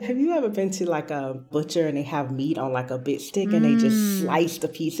Have you ever been to like a butcher and they have meat on like a big stick and they just slice the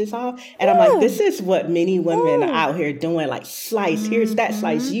pieces off? And I'm like, this Ooh, is what many women are ooh. out here doing. Like, slice, here's that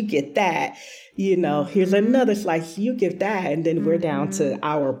slice, Mm-hmm. you get that. Here's Mm-hmm. another slice, you get that. And then we're down to Mm-hmm.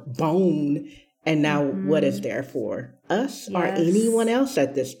 our bone. And now what is Mm-hmm. there for us or anyone Yes. else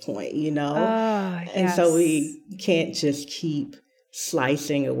at this point? Oh, And so yes. we can't just keep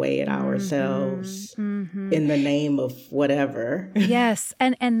slicing away at Mm-hmm. ourselves Mm-hmm. in the name of whatever. Yes.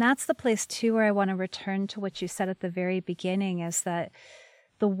 And that's the place too where I want to return to what you said at the very beginning, is that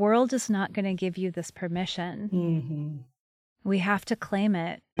the world is not going to give you this permission. hmm We have to claim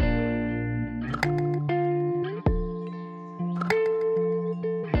it.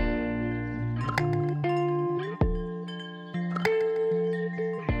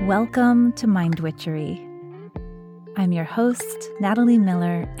 Welcome to Mind Witchery. I'm your host, Natalie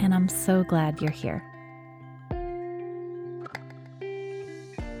Miller, and I'm so glad you're here.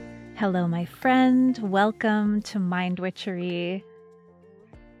 Hello, my friend. Welcome to Mind Witchery.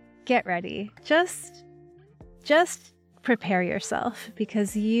 Get ready. Just prepare yourself,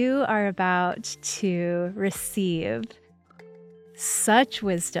 because you are about to receive such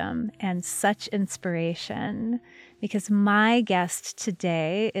wisdom and such inspiration, because my guest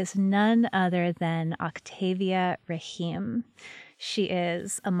today is none other than Octavia Rahim. She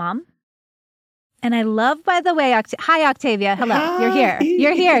is a mom. And I love, by the way, hi, Octavia. Hello. Hi. You're here.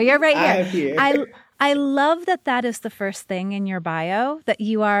 You're here. You're right I'm here. here. I love that is the first thing in your bio, that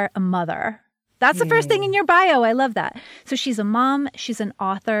you are a mother. That's the first thing in your bio. I love that. So she's a mom, she's an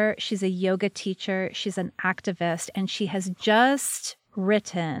author, she's a yoga teacher, she's an activist, and she has just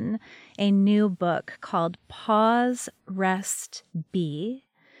written a new book called Pause, Rest, Be: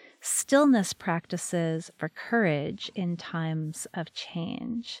 Stillness Practices for Courage in Times of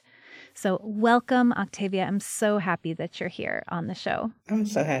Change. So welcome, Octavia. I'm so happy that you're here on the show. I'm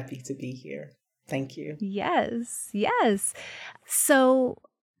so happy to be here. Thank you. Yes, yes. So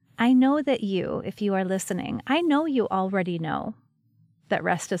I know that you, if you are listening, I know you already know that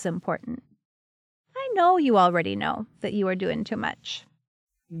rest is important. I know you already know that you are doing too much.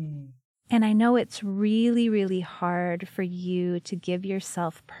 And I know it's really, really hard for you to give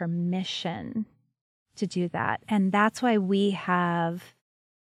yourself permission to do that. And that's why we have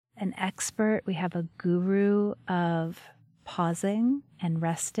an expert, we have a guru of pausing and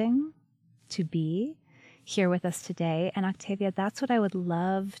resting to be here with us today. And Octavia, that's what I would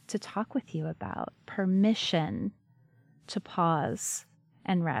love to talk with you about: permission to pause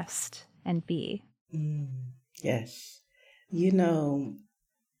and rest and be. Yes.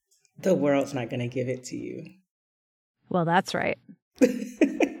 The world's not going to give it to you. Well, that's right.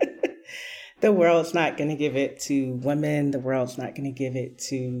 The world's not going to give it to women. The world's not going to give it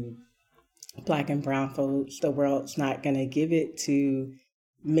to Black and brown folks. The world's not going to give it to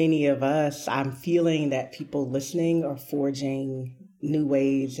many of us. I'm feeling that people listening are forging new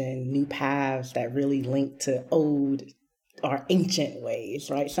ways and new paths that really link to old or ancient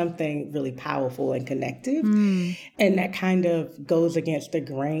ways, right? Something really powerful and connective. And that kind of goes against the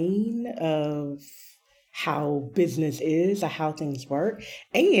grain of how business is or how things work.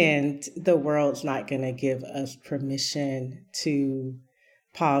 And the world's not going to give us permission to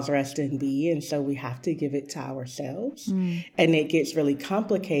pause, rest, and be. And so we have to give it to ourselves. And it gets really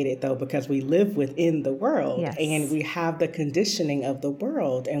complicated, though, because we live within the world. Yes. And we have the conditioning of the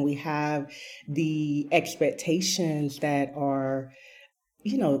world, and we have the expectations that are,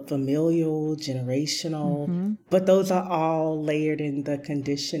 familial, generational, but those are all layered in the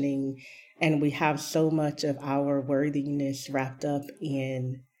conditioning. And we have so much of our worthiness wrapped up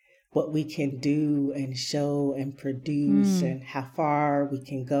in what we can do and show and produce and how far we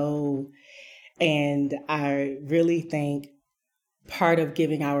can go. And I really think part of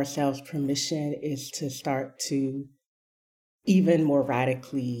giving ourselves permission is to start to even more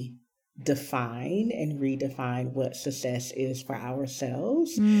radically define and redefine what success is for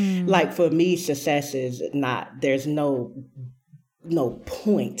ourselves. Like for me, success is not, there's no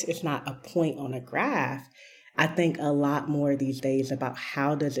point. It's not a point on a graph. I think a lot more these days about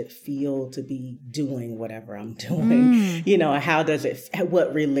how does it feel to be doing whatever I'm doing, how does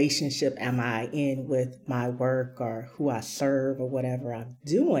what relationship am I in with my work or who I serve or whatever I'm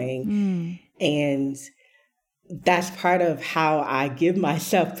doing. And that's part of how I give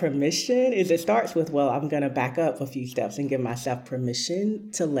myself permission. Is it starts with, well, I'm going to back up a few steps and give myself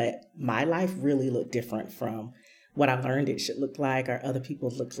permission to let my life really look different from what I learned it should look like or other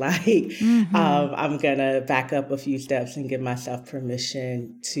people's looks like. I'm going to back up a few steps and give myself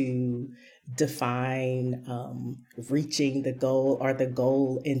permission to define reaching the goal or the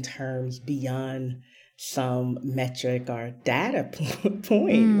goal in terms beyond some metric or data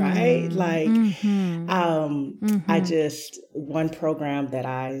point, right? Like, one program that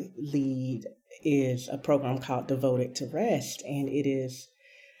I lead is a program called Devoted to Rest. And it is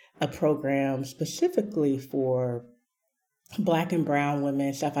a program specifically for Black and brown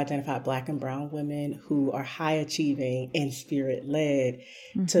women, self-identified Black and brown women who are high achieving and spirit led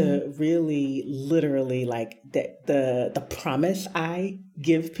to really literally like the promise I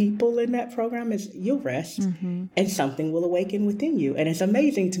give people in that program is you'll rest and something will awaken within you. And it's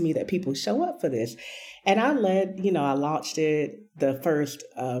amazing to me that people show up for this. And I launched it. The first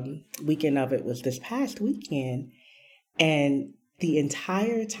weekend of it was this past weekend. And the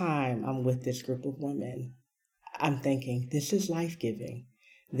entire time I'm with this group of women, I'm thinking, this is life-giving.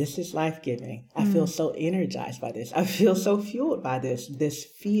 This is life-giving. I feel so energized by this. I feel so fueled by this. This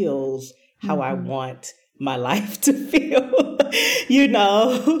feels how I want my life to feel,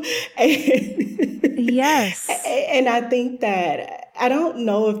 Yes. And I think that, I don't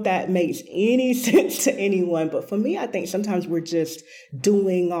know if that makes any sense to anyone, but for me, I think sometimes we're just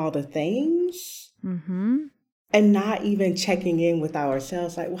doing all the things and not even checking in with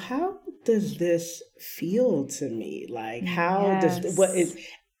ourselves. Like, well, how does this feel to me? Like, am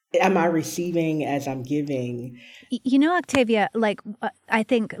I receiving as I'm giving? Octavia, I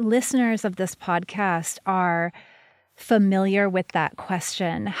think listeners of this podcast are familiar with that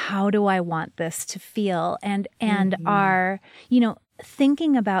question. How do I want this to feel? And are,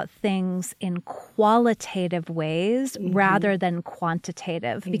 thinking about things in qualitative ways rather than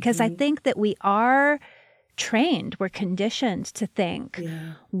quantitative, because I think that we are we're conditioned to think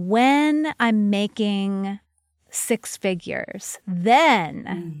when I'm making 6 figures,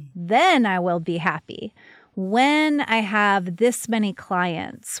 then I will be happy. When I have this many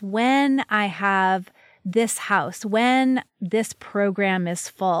clients, when I have this house, when this program is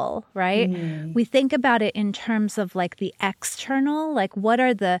full, right? We think about it in terms of like the external, like what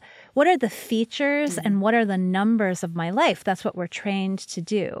are the features and what are the numbers of my life? That's what we're trained to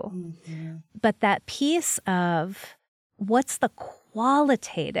do. But that piece of what's the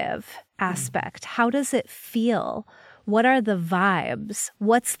qualitative aspect? How does it feel? What are the vibes?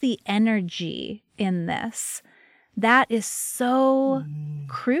 What's the energy in this? That is so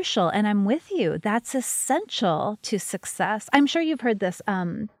crucial. And I'm with you. That's essential to success. I'm sure you've heard this.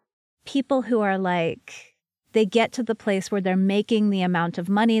 People who are like, they get to the place where they're making the amount of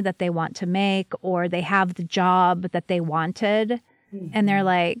money that they want to make, or they have the job that they wanted. And they're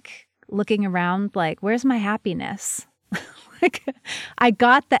like looking around like, where's my happiness? Like, I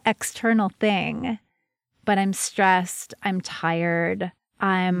got the external thing, but I'm stressed. I'm tired.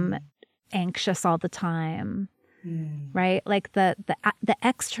 I'm anxious all the time. Right? Like the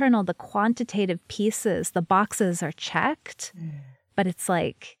external, the quantitative pieces, the boxes are checked, but it's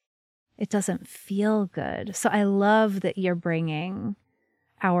like, it doesn't feel good. So I love that you're bringing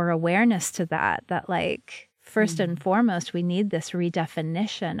our awareness to that like, first and foremost, we need this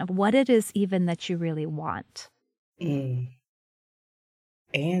redefinition of what it is even that you really want. And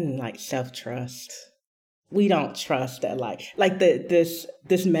like self-trust. We don't trust that like this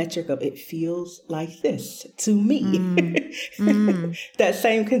metric of it feels like this to me. That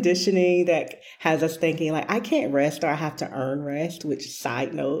same conditioning that has us thinking like I can't rest or I have to earn rest, which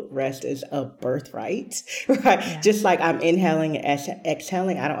side note, rest is a birthright, right? Yeah. Just like I'm inhaling and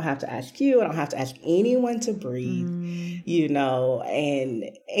exhaling, I don't have to ask you, I don't have to ask anyone to breathe, and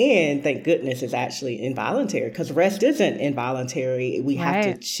thank goodness it's actually involuntary, because rest isn't involuntary. We have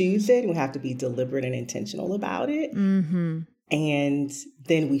to choose it, and we have to be deliberate and intentional about it. And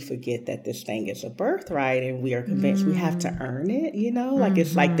then we forget that this thing is a birthright, and we are convinced we have to earn it, like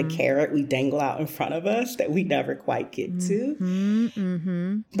it's like the carrot we dangle out in front of us that we never quite get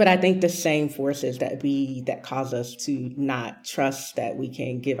to. But I think the same forces that cause us to not trust that we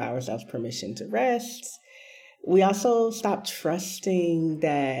can give ourselves permission to rest. We also stop trusting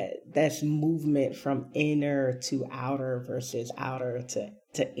that that's movement from inner to outer versus outer to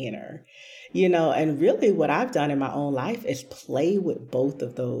inner, and really what I've done in my own life is play with both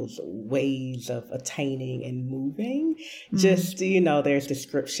of those ways of attaining and moving. Just, there's the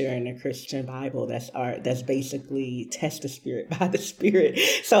scripture in the Christian Bible that's basically test the spirit by the spirit.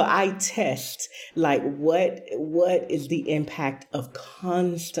 So I test like what is the impact of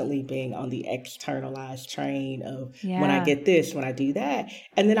constantly being on the externalized train of when I get this, when I do that.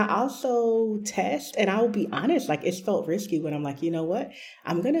 And then I also test, and I'll be honest, like it's felt risky when I'm like, you know what?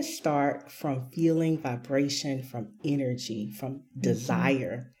 I'm going to start from feeling vibration, from energy, from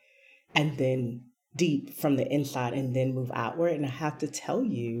desire, and then deep from the inside, and then move outward. And I have to tell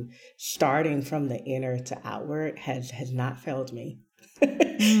you, starting from the inner to outward has not failed me.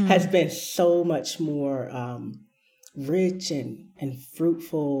 has been so much more rich and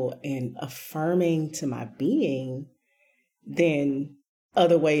fruitful and affirming to my being than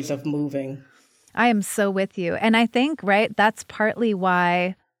other ways of moving. I am so with you. And I think, right, that's partly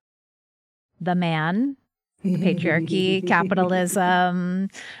why the man, the patriarchy, capitalism,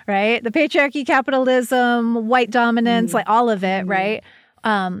 right? The patriarchy, capitalism, white dominance, like all of it, right?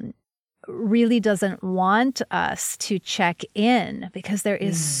 Really doesn't want us to check in because there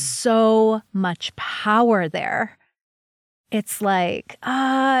is so much power there. It's like,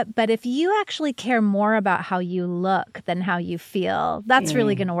 but if you actually care more about how you look than how you feel, that's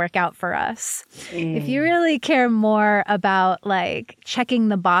really going to work out for us. If you really care more about like checking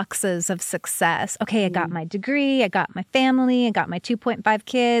the boxes of success, okay, I got my degree, I got my family, I got my 2.5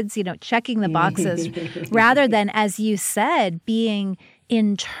 kids, checking the boxes rather than, as you said, being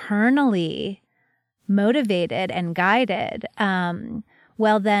internally motivated and guided,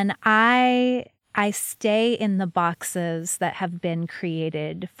 well, then I stay in the boxes that have been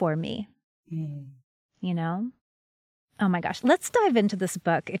created for me, Oh my gosh. Let's dive into this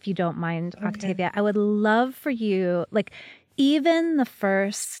book, if you don't mind, okay. Octavia. I would love for you, like, even the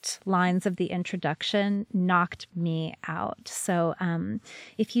first lines of the introduction knocked me out. So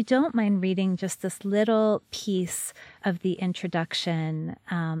if you don't mind reading just this little piece of the introduction,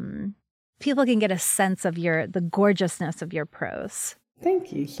 people can get a sense of the gorgeousness of your prose.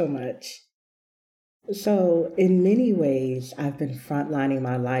 Thank you so much. So in many ways, I've been frontlining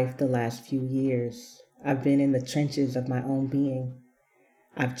my life the last few years. I've been in the trenches of my own being.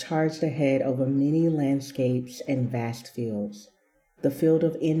 I've charged ahead over many landscapes and vast fields, the field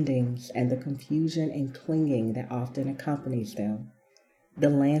of endings and the confusion and clinging that often accompanies them, the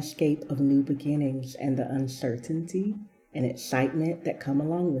landscape of new beginnings and the uncertainty and excitement that come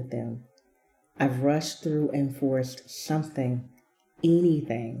along with them. I've rushed through and forced something,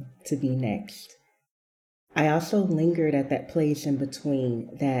 anything, to be next. I also lingered at that place in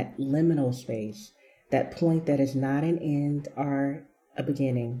between, that liminal space, that point that is not an end or a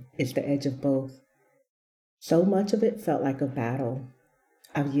beginning, it's the edge of both. So much of it felt like a battle.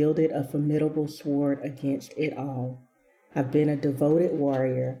 I've yielded a formidable sword against it all. I've been a devoted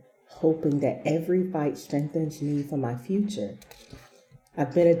warrior, hoping that every fight strengthens me for my future.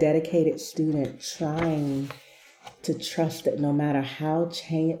 I've been a dedicated student, trying to trust that no matter how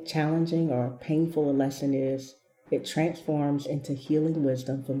challenging or painful a lesson is, it transforms into healing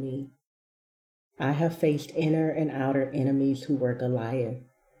wisdom for me. I have faced inner and outer enemies who were Goliath.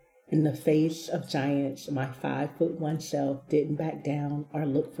 In the face of giants, my 5'1" self didn't back down or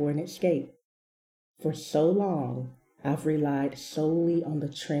look for an escape. For so long, I've relied solely on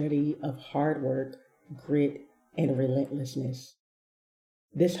the trinity of hard work, grit, and relentlessness.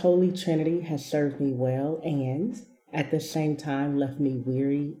 This holy trinity has served me well and, at the same time, left me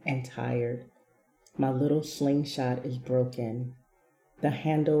weary and tired. My little slingshot is broken. The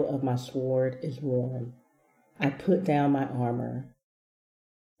handle of my sword is worn. I put down my armor.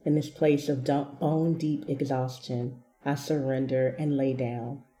 In this place of bone-deep exhaustion, I surrender and lay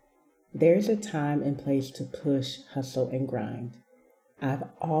down. There's a time and place to push, hustle, and grind. I've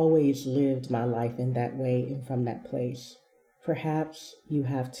always lived my life in that way and from that place. Perhaps you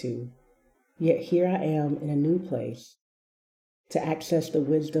have too. Yet here I am in a new place. To access the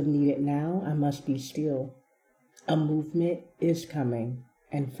wisdom needed now, I must be still. A movement is coming,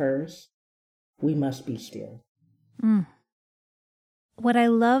 and first, we must be still. What I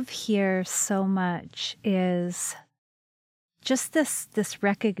love here so much is just this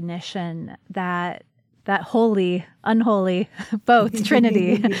recognition that holy, unholy, both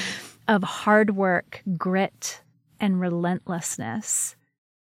trinity of hard work, grit, and relentlessness.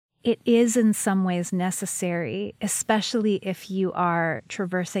 It is in some ways necessary, especially if you are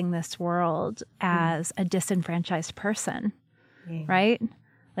traversing this world as a disenfranchised person, right?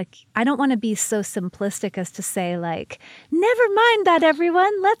 Like, I don't want to be so simplistic as to say, like, never mind that,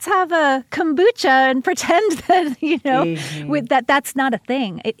 everyone. Let's have a kombucha and pretend that, that's not a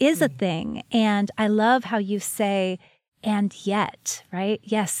thing. It is a thing. And I love how you say, and yet, right?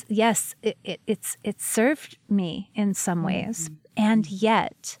 Yes, it's served me in some ways. And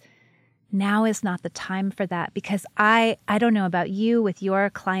yet, now is not the time for that, because I don't know about you with your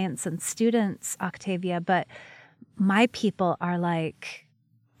clients and students, Octavia, but my people are like,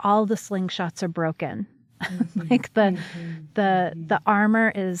 all the slingshots are broken. Like the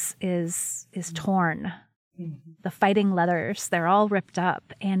armor is torn. The fighting leathers, they're all ripped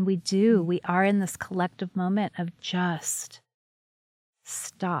up. And we are in this collective moment of just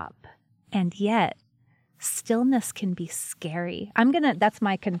stop. And yet, stillness can be scary. That's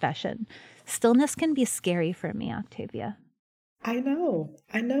my confession. Stillness can be scary for me, Octavia. I know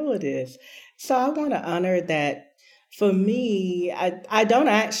it is. So I want to honor that. For me, I don't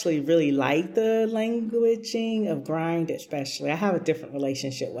actually really like the languaging of grind, especially. I have a different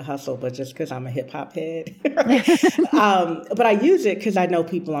relationship with hustle, but just because I'm a hip hop head, right? But I use it because I know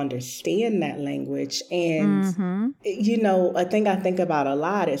people understand that language. And, a thing I think about a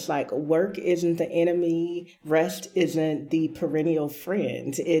lot is like work isn't the enemy, rest isn't the perennial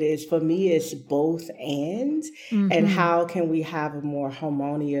friend. It is, for me, it's both and how can we have a more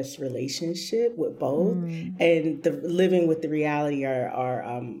harmonious relationship with both? And living with the reality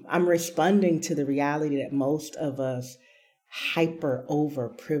I'm responding to the reality that most of us hyper over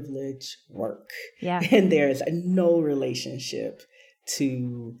privilege work. Yeah. And there's no relationship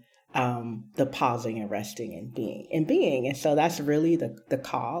to the pausing and resting and being. And so that's really the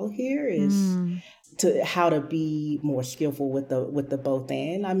call here is to how to be more skillful with the both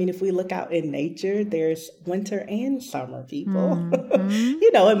and. I mean, if we look out in nature, there's winter and summer, people.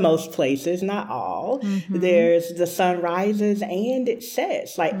 In most places, not all. There's the sun rises and it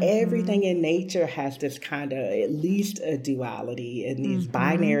sets. Like everything in nature has this kind of at least a duality, and these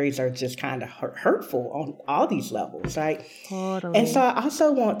binaries are just kind of hurtful on all these levels, right? Totally. And so I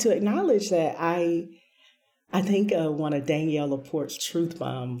also want to acknowledge that I think one of Danielle LaPorte's truth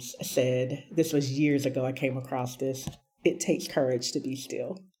bombs said, this was years ago, I came across this, it takes courage to be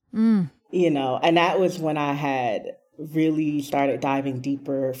still. And that was when I had really started diving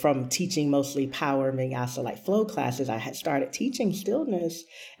deeper from teaching mostly power vinyasa, like flow classes. I had started teaching stillness.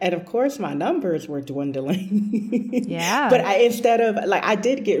 And of course, my numbers were dwindling. Yeah. But I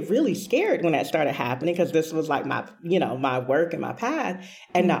did get really scared when that started happening, because this was like my, my work and my path.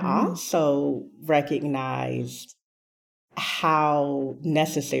 And I also recognized how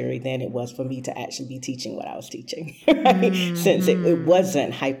necessary then it was for me to actually be teaching what I was teaching, right? Since it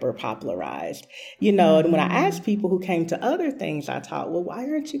wasn't hyper popularized, and when I asked people who came to other things I taught, well, why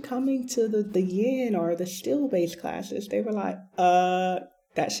aren't you coming to the yin or the still based classes? They were like,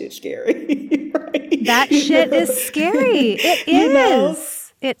 that shit's scary. Right? That shit is scary. It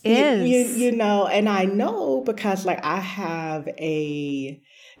is. It is. And I know because like I have I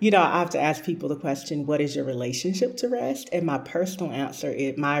have to ask people the question, what is your relationship to rest? And my personal answer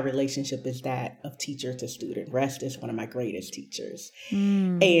my relationship is that of teacher to student. Rest is one of my greatest teachers.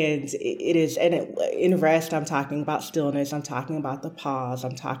 And it is, in rest, I'm talking about stillness. I'm talking about the pause.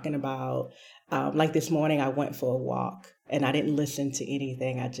 I'm talking about, like this morning, I went for a walk and I didn't listen to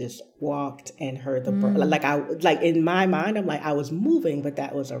anything. I just walked and heard the bird. Like in my mind, I'm like, I was moving, but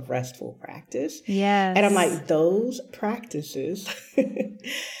that was a restful practice. Yes. And I'm like, those practices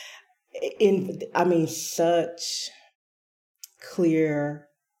such clear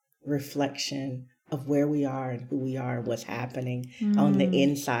reflection of where we are and who we are and what's happening on the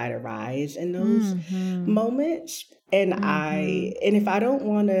inside arise in those moments. And and if I don't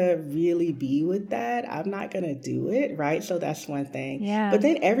want to really be with that, I'm not going to do it, right? So that's one thing. Yeah. But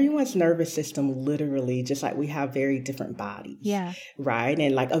then everyone's nervous system, literally, just like we have very different bodies, right?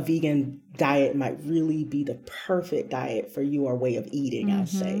 And like a vegan diet might really be the perfect diet for you, or way of eating, I'll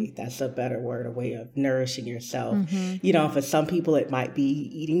say. That's a better word, a way of nourishing yourself. For some people, it might be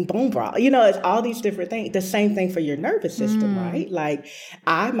eating bone broth. It's all these different things. The same thing for your nervous system, right? Like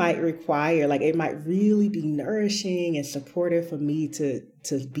I might require, like it might really be nourishing and supportive for me to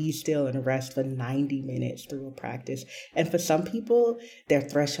be still and rest for 90 minutes through a practice. And for some people, their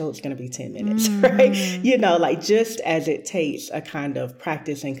threshold is going to be 10 minutes, right? Like just as it takes a kind of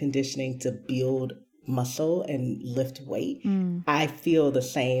practice and conditioning to build muscle and lift weight, I feel the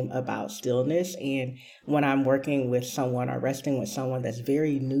same about stillness. And when I'm working with someone or resting with someone that's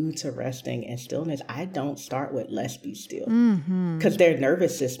very new to resting and stillness, I don't start with let's be still, because their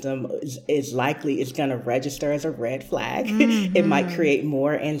nervous system is likely is going to register as a red flag. It might create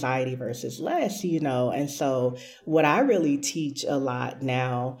more anxiety versus less, and so what I really teach a lot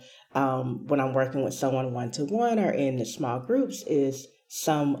now when I'm working with someone one-to-one or in the small groups is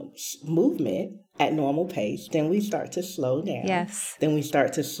some movement at normal pace. Then we start to slow down. Yes. Then we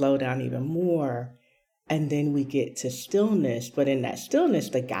start to slow down even more. And then we get to stillness. But in that stillness,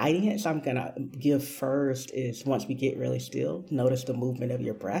 the guidance I'm going to give first is, once we get really still, notice the movement of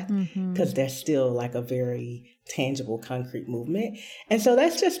your breath, because there's still like a very tangible, concrete movement. And so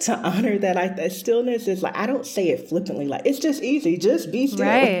that's just to honor that that stillness is like, I don't say it flippantly, like it's just easy, just be still.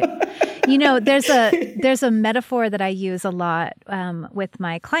 Right. There's a metaphor that I use a lot with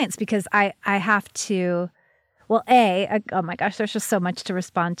my clients, because I have to, well, oh my gosh, there's just so much to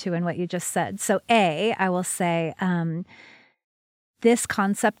respond to in what you just said. So I will say this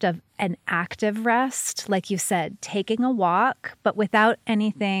concept of an active rest, like you said, taking a walk, but without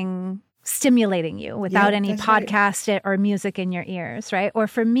anything stimulating you without any podcast or music in your ears, right? Or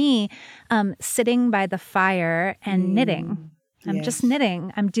for me, sitting by the fire and knitting. I'm just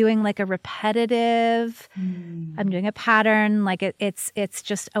knitting. I'm doing like a repetitive, I'm doing a pattern. Like it's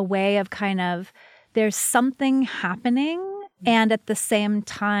just a way of kind of, there's something happening. And at the same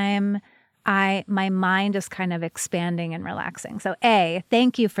time, my mind is kind of expanding and relaxing. So A,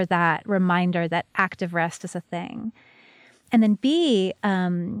 thank you for that reminder that active rest is a thing. And then B,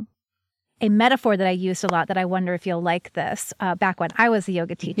 a metaphor that I used a lot that I wonder if you'll like this, back when I was a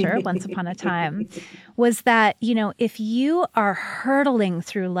yoga teacher once upon a time, was that, if you are hurtling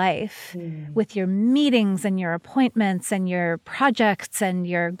through life with your meetings and your appointments and your projects and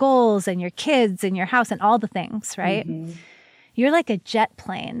your goals and your kids and your house and all the things, right? You're like a jet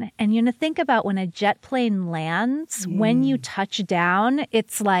plane. And think about when a jet plane lands, when you touch down,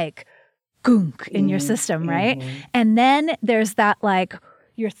 it's like goonk in your system, right? And then there's that like,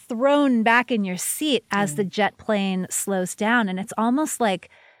 you're thrown back in your seat as the jet plane slows down. And it's almost like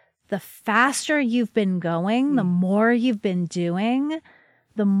the faster you've been going, the more you've been doing,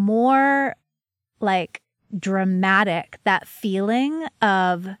 the more like dramatic that feeling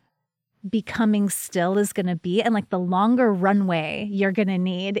of becoming still is going to be, and like the longer runway you're going to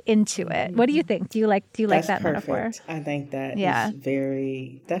need into it. What do you think? Do you like that metaphor? I think that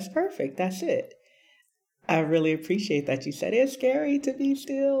is that's perfect. That's it. I really appreciate that you said it's scary to be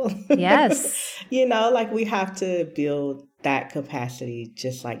still. Yes. Like we have to build that capacity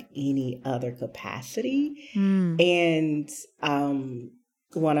just like any other capacity. And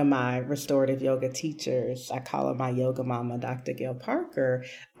one of my restorative yoga teachers, I call her my yoga mama, Dr. Gail Parker,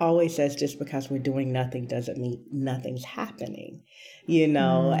 always says just because we're doing nothing doesn't mean nothing's happening,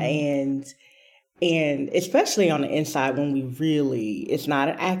 and especially on the inside when we really, it's not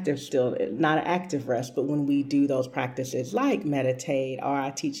an active rest, but when we do those practices like meditate, or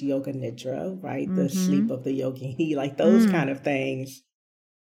I teach yoga nidra, right? The sleep of the yogini, like those kind of things,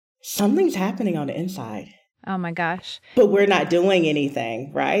 something's happening on the inside. Oh my gosh. But we're not doing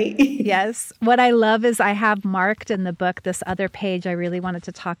anything, right? Yes. What I love is I have marked in the book this other page I really wanted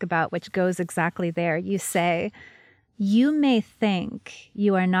to talk about, which goes exactly there. You say, you may think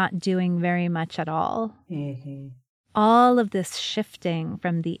you are not doing very much at all. All of this shifting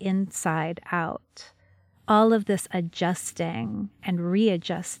from the inside out, all of this adjusting and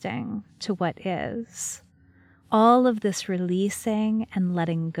readjusting to what is, all of this releasing and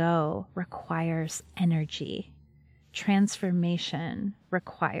letting go requires energy. Transformation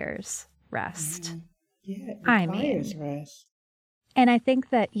requires rest. Yeah, it requires rest. And I think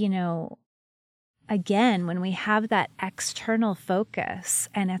that, again, when we have that external focus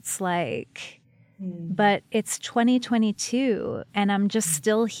and it's like, but it's 2022 and I'm just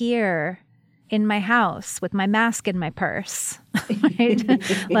still here in my house with my mask in my purse, right?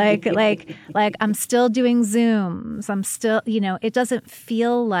 like I'm still doing Zooms. I'm still, it doesn't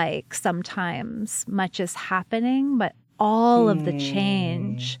feel like sometimes much is happening, but all of the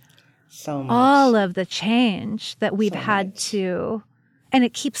change, all of the change that we've had to, and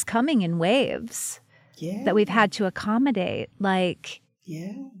it keeps coming in waves that we've had to accommodate.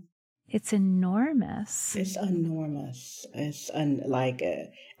 It's enormous. It's enormous. It's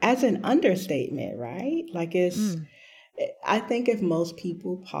as an understatement, right? Like I think if most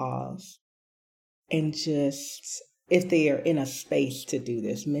people pause and just, if they are in a space to do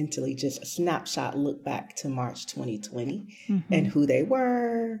this mentally, just a snapshot, look back to March 2020 and who they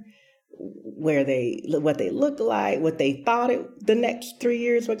were, what they look like, what they thought the next 3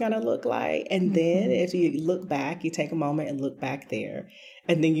 years were going to look like. And then if you look back, you take a moment and look back there.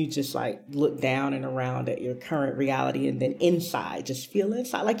 And then you just like look down and around at your current reality, and then inside, just feel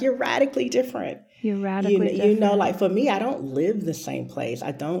inside, like you're radically different. You're radically different. Like for me, I don't live the same place.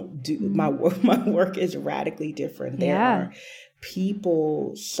 I don't do my work. My work is radically different. There are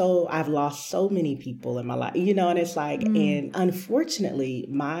people. So I've lost so many people in my life, and it's like, and unfortunately,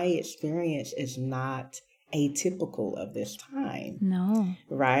 my experience is not atypical of this time. No.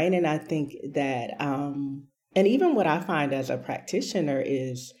 Right. And I think that, and even what I find as a practitioner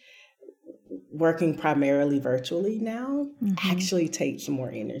is working primarily virtually now actually takes more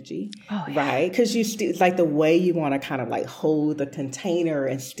energy, right? Because you still, like the way you want to kind of like hold the container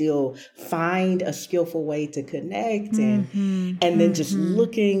and still find a skillful way to connect, and then just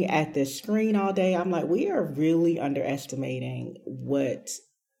looking at the screen all day, I'm like, we are really underestimating what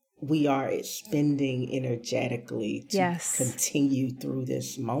we are expending energetically to continue through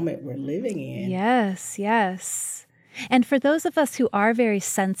this moment we're living in. Yes, yes. And for those of us who are very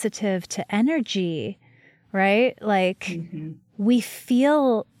sensitive to energy, right? Like we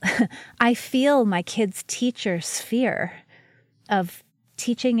feel, I feel my kids' teacher's fear of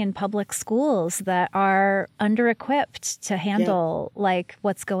teaching in public schools that are under-equipped to handle like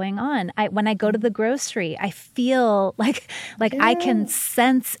what's going on. When I go to the grocery, I feel like I can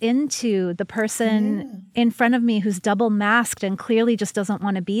sense into the person in front of me who's double masked and clearly just doesn't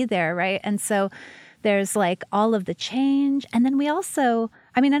want to be there, right? And so there's like all of the change. And then we also,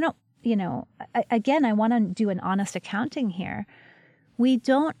 I mean, I don't, again, I want to do an honest accounting here. We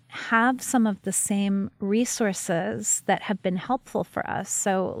don't have some of the same resources that have been helpful for us.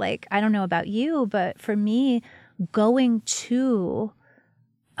 So like, I don't know about you, but for me, going to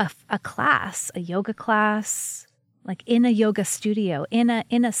a class, a yoga class, like in a yoga studio, in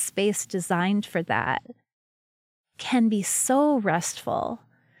a space designed for that, can be so restful.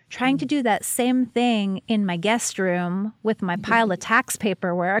 Trying to do that same thing in my guest room with my pile of tax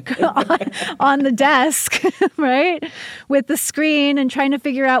paperwork on the desk, right? With the screen and trying to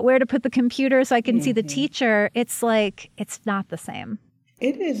figure out where to put the computer so I can see the teacher. It's like, it's not the same.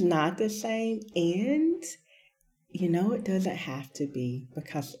 It is not the same. And, it doesn't have to be,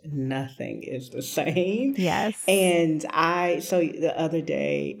 because nothing is the same. Yes. And so the other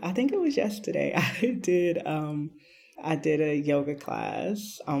day, I think it was yesterday, I did a yoga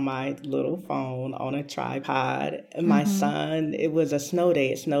class on my little phone on a tripod. My son, it was a snow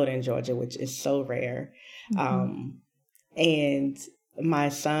day. It snowed in Georgia, which is so rare. And my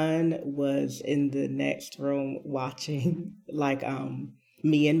son was in the next room watching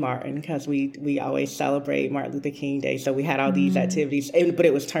me and Martin, because we always celebrate Martin Luther King Day. So we had all these activities, but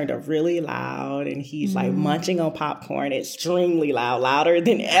it was turned up really loud, and he's like munching on popcorn, extremely loud, louder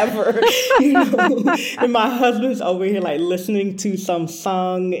than ever, And my husband's over here like listening to some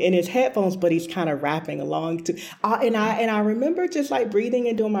song in his headphones, but he's kind of rapping along to. And I remember just like breathing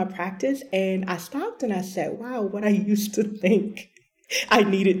and doing my practice, and I stopped and I said, "Wow, what I used to think I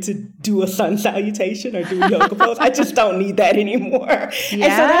needed to do a sun salutation or do a yoga pose, I just don't need that anymore." Yeah.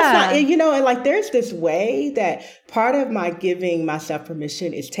 And so that's not, and like there's this way that part of my giving myself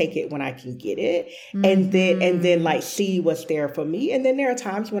permission is take it when I can get it, and then like see what's there for me. And then there are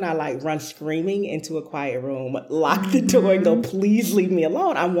times when I like run screaming into a quiet room, lock the door, and go, "Please leave me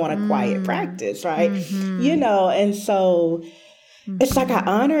alone. I want a quiet practice," right? And so it's like I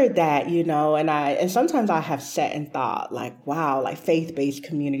honor that, and sometimes I have sat and thought like, wow, like faith-based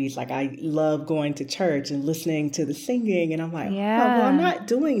communities, like I love going to church and listening to the singing, and I'm like, well, I'm not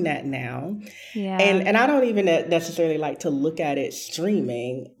doing that now. Yeah. And I don't even necessarily like to look at it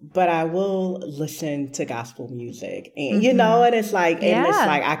streaming, but I will listen to gospel music, and and it's like,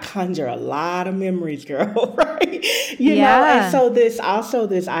 I conjure a lot of memories, girl, right? And so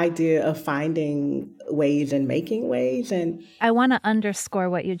this idea of finding ways and making ways. And I want to underscore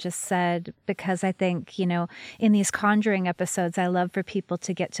what you just said, because I think, in these conjuring episodes, I love for people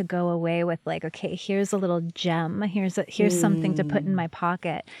to get to go away with like, okay, here's a little gem. Here's something to put in my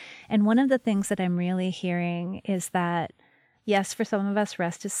pocket. And one of the things that I'm really hearing is that, yes, for some of us,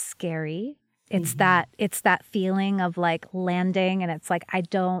 rest is scary. It's that feeling of like landing, and it's like, I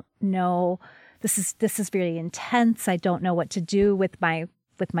don't know, this is really intense. I don't know what to do with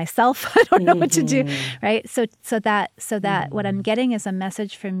myself. I don't know what to do. Right. So that what I'm getting is a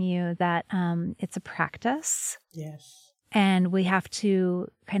message from you that it's a practice. Yes. And we have to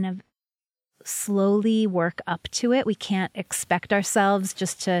kind of slowly work up to it. We can't expect ourselves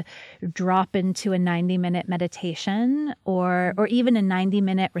just to drop into a 90-minute meditation or even a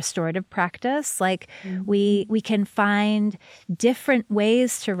 90-minute restorative practice. Like we can find different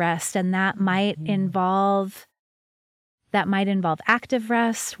ways to rest, and that might involve active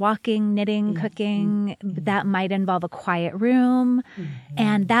rest, walking, knitting, cooking. That might involve a quiet room.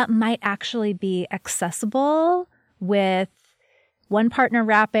 And that might actually be accessible with one partner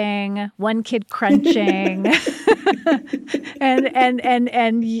rapping, one kid crunching,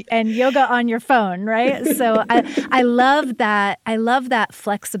 and yoga on your phone, right? So I love that. I love that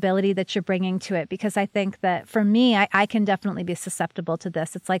flexibility that you're bringing to it, because I think that for me, I can definitely be susceptible to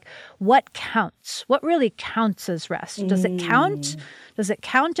this. It's like, what counts? What really counts as rest? Does it count? Does it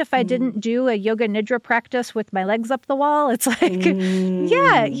count if I didn't do a yoga nidra practice with my legs up the wall? It's like,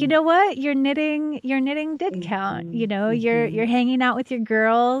 yeah, you know what? Your knitting did count. You're hanging out with your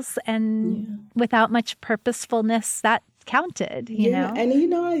girls, and without much purposefulness, that counted, you know?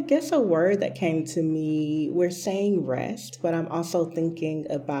 And, I guess a word that came to me, we're saying rest, but I'm also thinking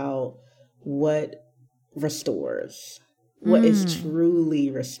about what restores. What is truly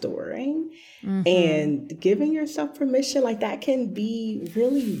restoring, and giving yourself permission, like that can be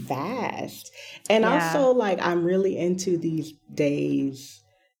really vast. And also, like, I'm really into these days,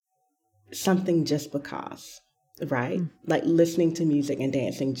 something just because. right? Like listening to music and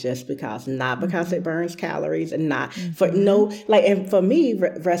dancing just because, not because it burns calories, and not for and for me,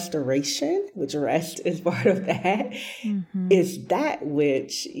 restoration, which rest is part of that, is that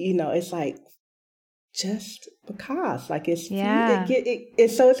which, it's like, just because, like, it's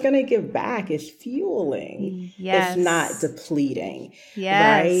so it's going to give back. It's fueling. Yes. It's not depleting.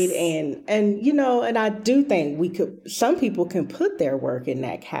 Yes. Right. And I do think some people can put their work in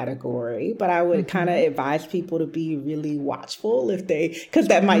that category, but I would kind of advise people to be really watchful because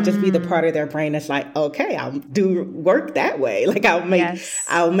that might just be the part of their brain that's like, okay, I'll do work that way. Like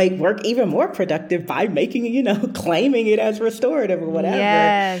I'll make work even more productive by making, claiming it as restorative or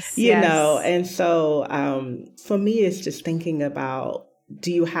whatever, and so, for me, it's just thinking about,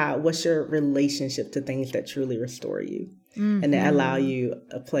 what's your relationship to things that truly restore you and that allow you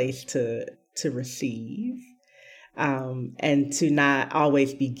a place to receive, and to not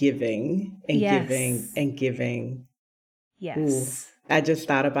always be giving and giving and giving. Yes. Ooh, I just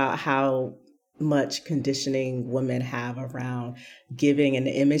thought about how much conditioning women have around giving, and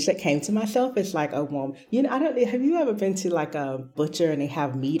the image that came to myself is like a woman. Have you ever been to like a butcher and they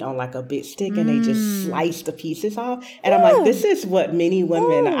have meat on like a big stick and they just slice the pieces off? And I'm like, this is what many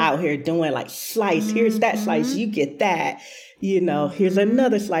women are out here doing. Like, slice, here's that slice, you get that. Here's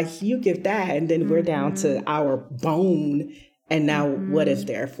another slice, you give that. And then we're down to our bone. And now what is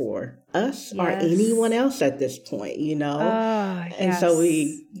there for us or anyone else at this point, And so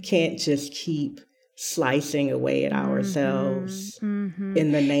we can't just keep slicing away at ourselves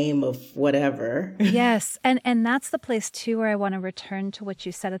in the name of whatever. Yes. And that's the place too where I want to return to what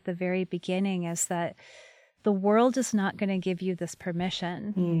you said at the very beginning, is that the world is not going to give you this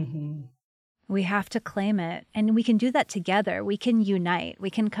permission. We have to claim it. And we can do that together. We can unite. We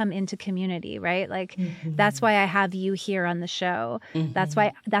can come into community, right? Like, that's why I have you here on the show. That's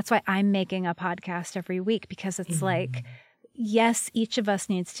why I'm making a podcast every week, because it's like, yes, each of us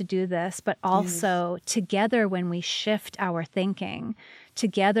needs to do this, but also together, when we shift our thinking,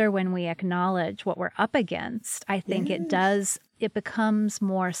 together when we acknowledge what we're up against, I think it becomes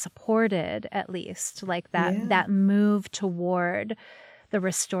more supported, at least, like that move toward the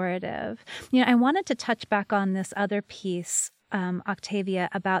restorative. I wanted to touch back on this other piece, Octavia,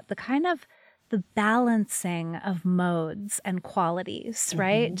 about the kind of the balancing of modes and qualities,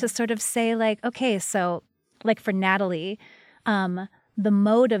 right? To sort of say like, okay, so like for Natalie, the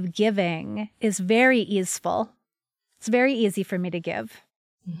mode of giving is very easeful. It's very easy for me to give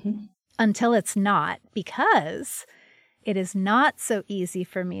until it's not, because it is not so easy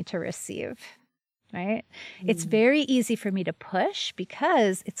for me to receive. Right? It's very easy for me to push,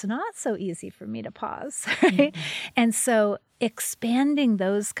 because it's not so easy for me to pause, right? And so expanding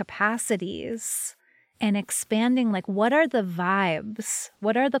those capacities and expanding, like, what are the vibes?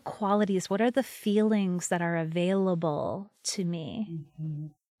 What are the qualities? What are the feelings that are available to me?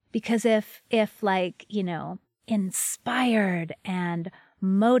 Because if like, inspired and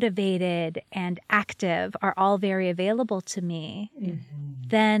motivated and active are all very available to me,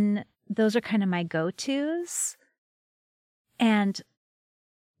 then those are kind of my go-tos. And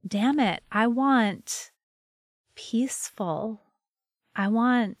damn it, I want peaceful. I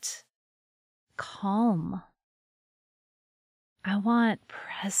want calm. I want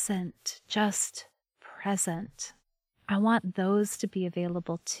present, just present. I want those to be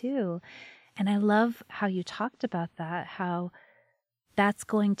available too. And I love how you talked about that, how that's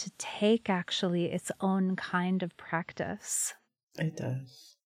going to take actually its own kind of practice. It does.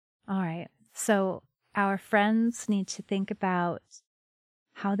 All right. So our friends need to think about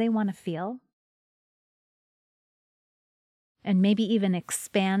how they want to feel, and maybe even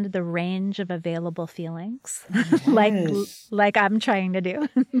expand the range of available feelings, like I'm trying to do.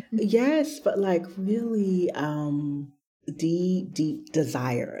 Yes, but like really deep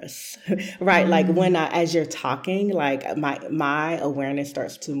desirous, right? Like when as you're talking, like my awareness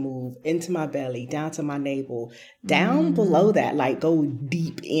starts to move into my belly, down to my navel, down below that, like go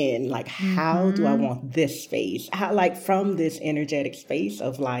deep in, like how do I want this space? How, like from this energetic space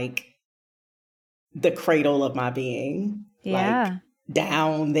of like the cradle of my being, like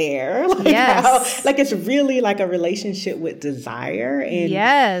down there, like like it's really like a relationship with desire. And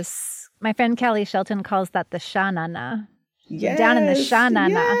my friend Kelly Shelton calls that the shanana. Yes, down in the shanana.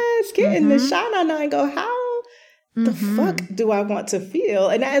 Yes, get in the shanana and go, how the fuck do I want to feel?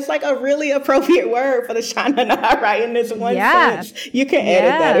 And that is like a really appropriate word for the Shana, right? In this one sense. You can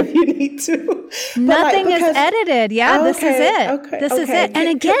edit that if you need to. Nothing is edited. Yeah, this is it. This is it. And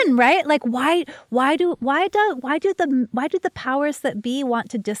again, right? Like why do the powers that be want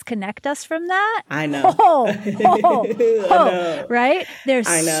to disconnect us from that? I know. Right? There's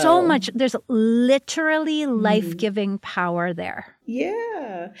so much, there's literally life-giving power there.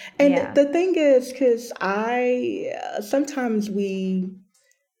 Yeah. And the thing is, because sometimes we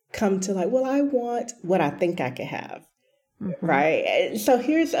come to like, well, I want what I think I can have. Right. And so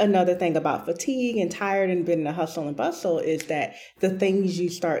here's another thing about fatigue and tired and being in the hustle and bustle is that the things you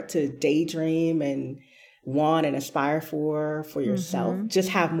start to daydream and want and aspire for yourself just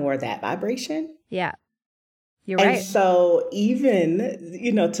have more of that vibration. Yeah. You're right. And so even,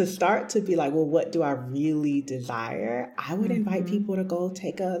 to start to be like, well, what do I really desire? I would invite people to go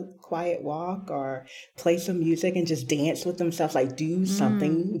take a quiet walk or play some music and just dance with themselves, like do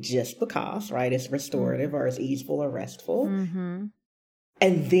something just because, right? It's restorative or it's easeful or restful.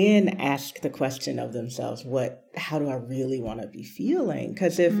 And then ask the question of themselves, how do I really want to be feeling?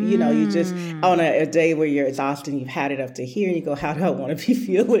 Because if, you just on a day where you're exhausted and you've had it up to here and you go, how do I want to be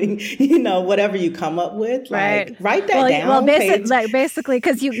feeling? Whatever you come up with, like write that down. Well, basically,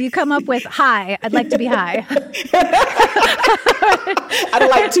 because you come up with high. I'd like to be high. I'd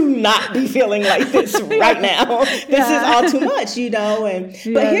like to not be feeling like this right now. This is all too much,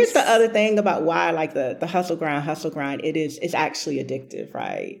 But here's the other thing about why I like the hustle grind. It's actually addictive,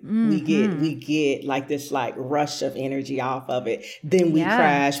 right? We get like this like rush of energy off of it. Then we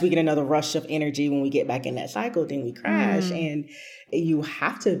crash. We get another rush of energy when we get back in that cycle. Then we crash. And you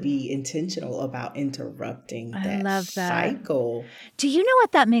have to be intentional about interrupting that cycle. Do you know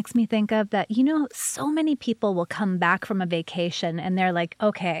what that makes me think of? That, so many people will come back from a vacation and they're like,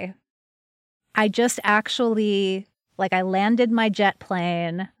 okay, I just actually, like I landed my jet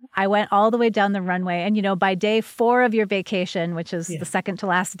plane. I went all the way down the runway. And, by day 4 of your vacation, which is the second to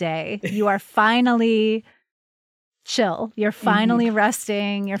last day, you are finally chill. You're finally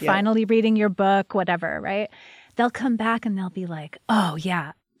resting. You're finally reading your book, whatever, right? They'll come back and they'll be like, oh,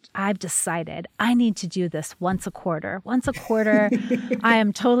 yeah, I've decided I need to do this once a quarter. I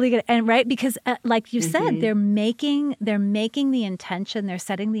am totally good. And right, because like you said, they're making the intention, they're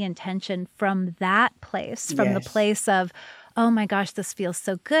setting the intention from that place, from the place of, oh my gosh, this feels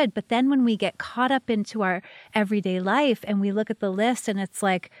so good. But then when we get caught up into our everyday life and we look at the list and it's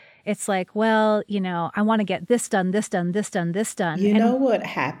like, well, I want to get this done, this done, this done, this done. You know what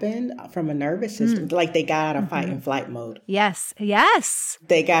happened from a nervous system? Like they got out of fight and flight mode. Yes.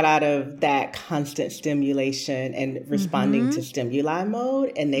 They got out of that constant stimulation and responding to stimuli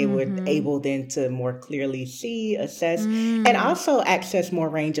mode. And they were able then to more clearly see, assess, and also access more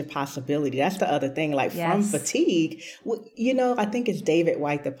range of possibility. That's the other thing. Like from fatigue, I think it's David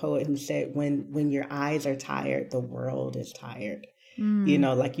White, the poet, who said, when your eyes are tired, the world is tired.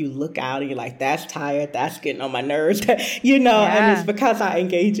 Like you look out and you're like, that's tired, that's getting on my nerves, and it's because I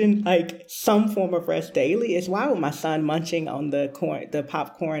engage in like some form of rest daily. It's why with my son munching on the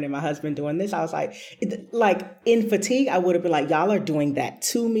popcorn and my husband doing this, I was like in fatigue, I would have been like, y'all are doing that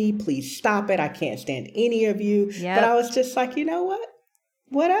to me. Please stop it. I can't stand any of you. But I was just like, you know what?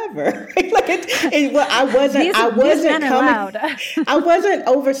 Whatever. I wasn't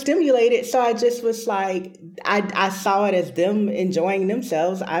overstimulated. So I just was like, I saw it as them enjoying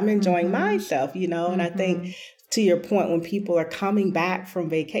themselves. I'm enjoying myself, and I think to your point, when people are coming back from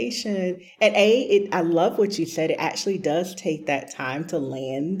vacation, and I love what you said. It actually does take that time to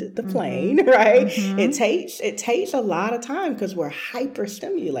land the plane, right? It takes a lot of time because we're hyper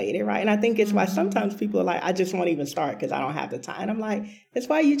stimulated, right? And I think it's why sometimes people are like, I just won't even start because I don't have the time. And I'm like, it's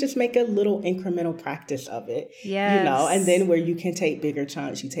why you just make a little incremental practice of it, and then where you can take bigger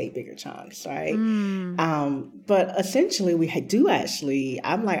chunks, you take bigger chunks, right? But essentially,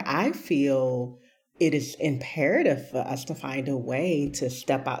 I feel it is imperative for us to find a way to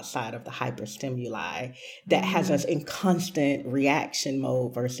step outside of the hyperstimuli that has us in constant reaction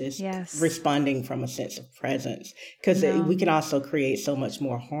mode versus responding from a sense of presence. Because we can also create so much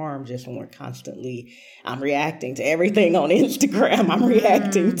more harm just when we're constantly, I'm reacting to everything on Instagram. I'm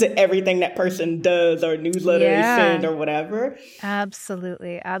reacting to everything that person does or newsletter they send or whatever.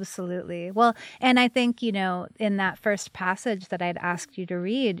 Absolutely. Absolutely. Well, and I think, in that first passage that I'd asked you to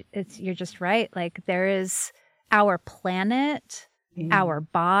read, you're just right. Like there is our planet, our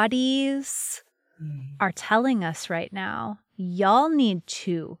bodies are telling us right now, y'all need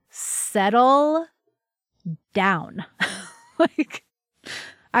to settle down. Like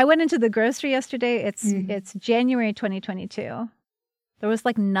I went into the grocery yesterday. It's January 2022. There was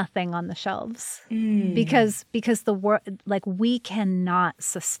like nothing on the shelves because the world, like, we cannot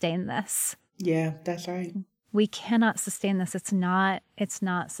sustain this. Yeah, that's right. We cannot sustain this. It's not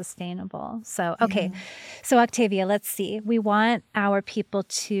sustainable. So, okay. So Octavia, let's see. We want our people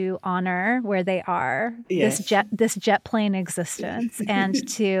to honor where they are, this jet plane existence, and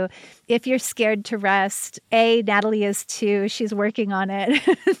to, if you're scared to rest, Natalie is too. She's working on it.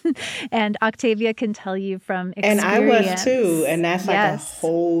 And Octavia can tell you from experience. And I was too. And that's like a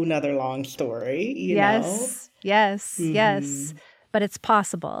whole nother long story, you know? Yes. But it's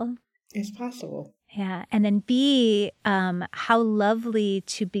possible. It's possible. Yeah. And then B, how lovely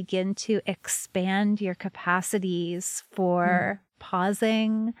to begin to expand your capacities for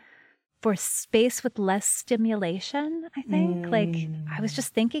pausing, for space with less stimulation, I think. Like, I was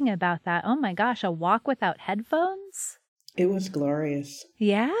just thinking about that. Oh my gosh, a walk without headphones? It was glorious.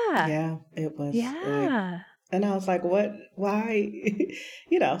 Yeah. Yeah, it was. Yeah. And I was like, what, why?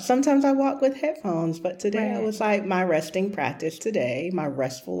 You know, sometimes I walk with headphones, but today I was like, my resting practice today, my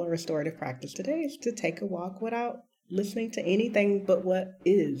restful or restorative practice today is to take a walk without listening to anything but what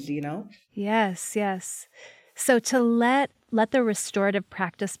is, you know? Yes. So to let the restorative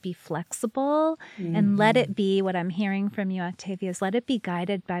practice be flexible and let it be, what I'm hearing from you, Octavia, is let it be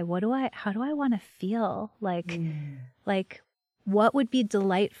guided by how do I want to feel? Like, what would be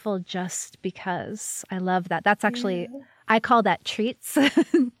delightful just because? I love that. That's actually, I call that treats.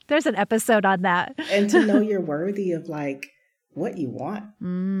 There's an episode on that. And to know you're worthy of like what you want.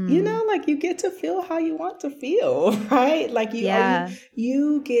 You know, like you get to feel how you want to feel, right? Like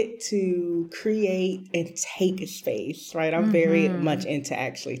you get to create and take a space, right? I'm very much into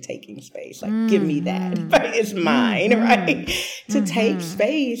actually taking space. Like, give me that, right? It's mine, right? To take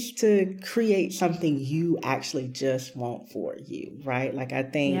space to create something you actually just want for you, right? Like, I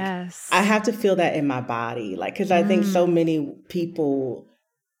think I have to feel that in my body, like, because I think so many people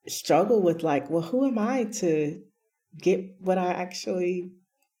struggle with like, well, who am I to get what I actually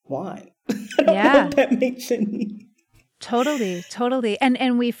want? I don't know if that makes any. Totally. And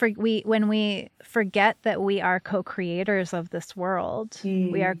when we forget that we are co-creators of this world,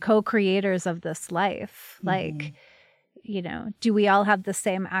 we are co-creators of this life. Like, you know, do we all have the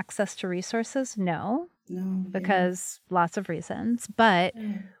same access to resources? No, because lots of reasons. But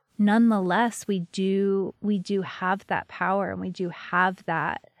nonetheless, we do have that power, and we do have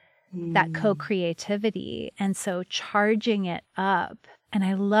that co-creativity. And so charging it up, and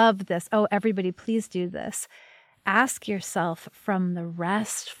I love this. Oh, everybody, please do this. Ask yourself from the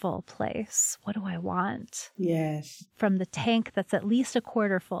restful place, what do I want? Yes. From the tank that's at least a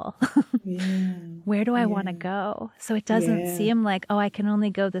quarter full, where do I want to go? So it doesn't seem like, oh, I can only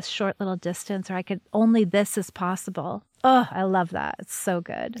go this short little distance, or only this is possible. Oh, I love that. It's so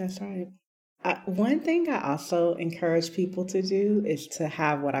good. That's right. One thing I also encourage people to do is to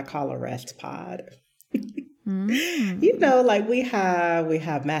have what I call a rest pod. You know, like we have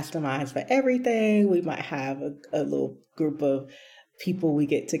masterminds for everything. We might have a little group of people we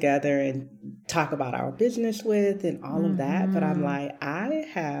get together and talk about our business with and all of that. But I'm like, I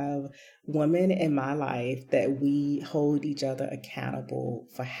have women in my life that we hold each other accountable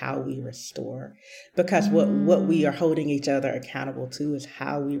for how we restore, because what we are holding each other accountable to is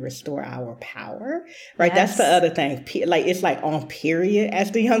how we restore our power, right? That's the other thing. Like, it's like on period,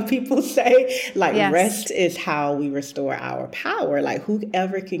 as the young people say. Like, rest is how we restore our power. Like,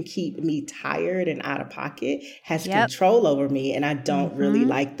 whoever can keep me tired and out of pocket has control over me, and I don't really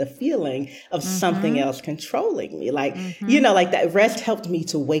like the feeling of something else controlling me. Like, you know, like that rest helped me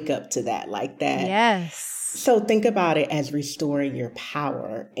to wake up to that, like that. Yes. So think about it as restoring your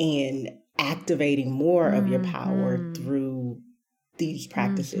power and activating more of your power through these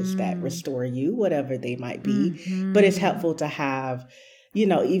practices that restore you, whatever they might be. But it's helpful to have, you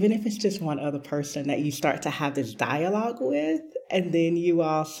know, even if it's just one other person that you start to have this dialogue with, and then you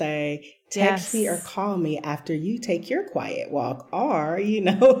all say, text me or call me after you take your quiet walk, or, you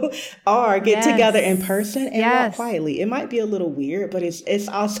know, or get together in person and walk quietly. It might be a little weird, but it's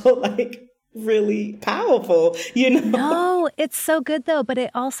also like really powerful, you know? No, it's so good though. But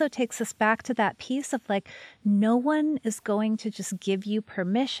it also takes us back to that piece of like, no one is going to just give you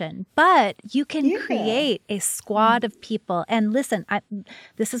permission, but you can create a squad of people. And listen,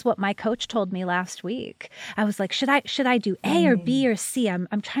 this is what my coach told me last week. I was like, should I do A or B or C? I'm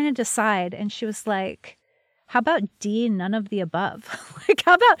trying to decide. And she was like, how about D, none of the above? Like,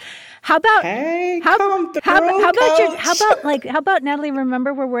 how about Natalie,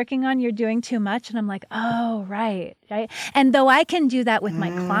 remember we're working on you're doing too much? And I'm like, oh, right. And though I can do that with my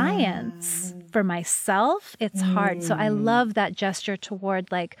clients, for myself, it's hard. So I love that gesture toward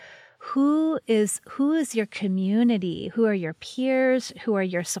like, Who is your community? Who are your peers? Who are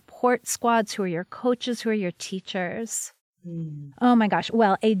your support squads? Who are your coaches? Who are your teachers? Oh my gosh.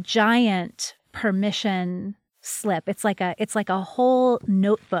 Well, a giant permission slip. It's like a whole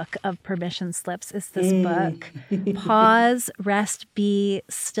notebook of permission slips is this book. Pause, Rest, Be,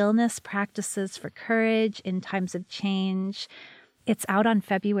 Stillness Practices for Courage in Times of Change. It's out on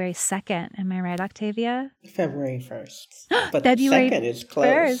February 2nd. Am I right, Octavia? February 1st. But February 2nd is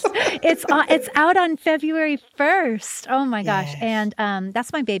close. It's out on February 1st. Oh my gosh. Yes. And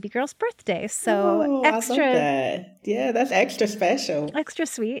that's my baby girl's birthday. So extra. I love that. Yeah, that's extra special. Extra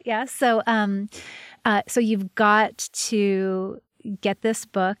sweet. Yeah. So so you've got to get this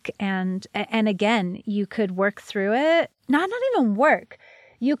book and again, you could work through it. Not even work.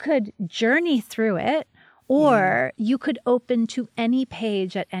 You could journey through it. Or you could open to any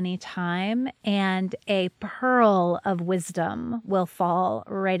page at any time and a pearl of wisdom will fall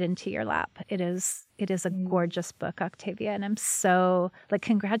right into your lap. It is a gorgeous book, Octavia, and I'm so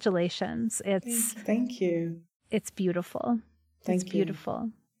congratulations. Thank you. It's beautiful. Thank you. It's beautiful.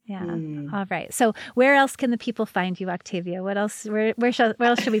 Yeah. All right. So where else can the people find you, Octavia? What else? Where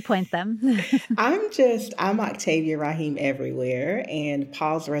else should we point them? I'm Octavia Rahim everywhere, and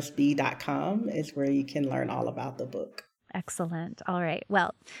pauserestbe.com is where you can learn all about the book. Excellent. All right.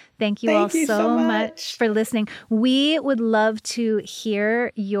 Well, thank you all so much for listening. We would love to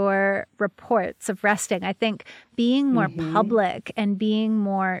hear your reports of resting. I think being more public and being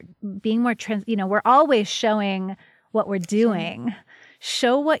more we're always showing what we're doing.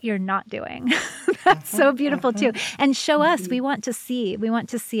 Show what you're not doing. That's so beautiful too. And show us. We want to see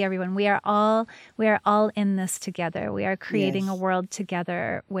everyone. We are all in this together. We are creating a world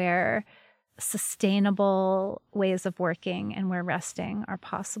together where sustainable ways of working and where resting are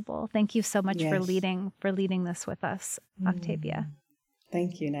possible. Thank you so much for leading this with us, Octavia.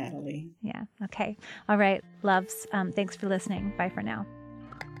 Thank you, Natalie. Yeah. Okay. All right, loves. Thanks for listening. Bye for now.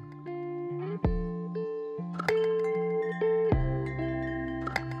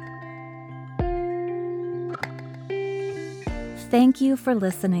 Thank you for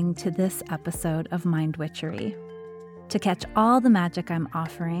listening to this episode of Mind Witchery. To catch all the magic I'm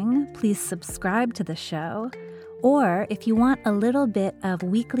offering, please subscribe to the show. Or if you want a little bit of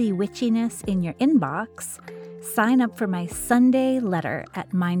weekly witchiness in your inbox, sign up for my Sunday letter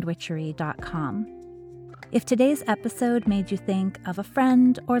at mindwitchery.com. If today's episode made you think of a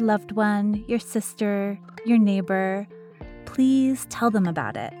friend or loved one, your sister, your neighbor, please tell them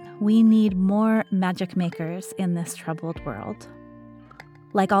about it. We need more magic makers in this troubled world.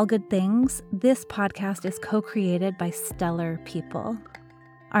 Like all good things, this podcast is co-created by stellar people.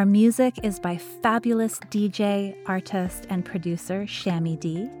 Our music is by fabulous DJ, artist, and producer Shammy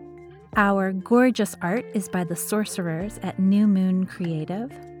D. Our gorgeous art is by the sorcerers at New Moon Creative.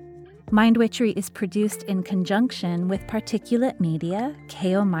 Mind Witchery is produced in conjunction with Particulate Media,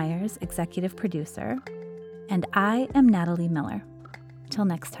 K.O. Myers, executive producer. And I am Natalie Miller. Till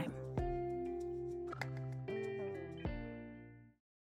next time.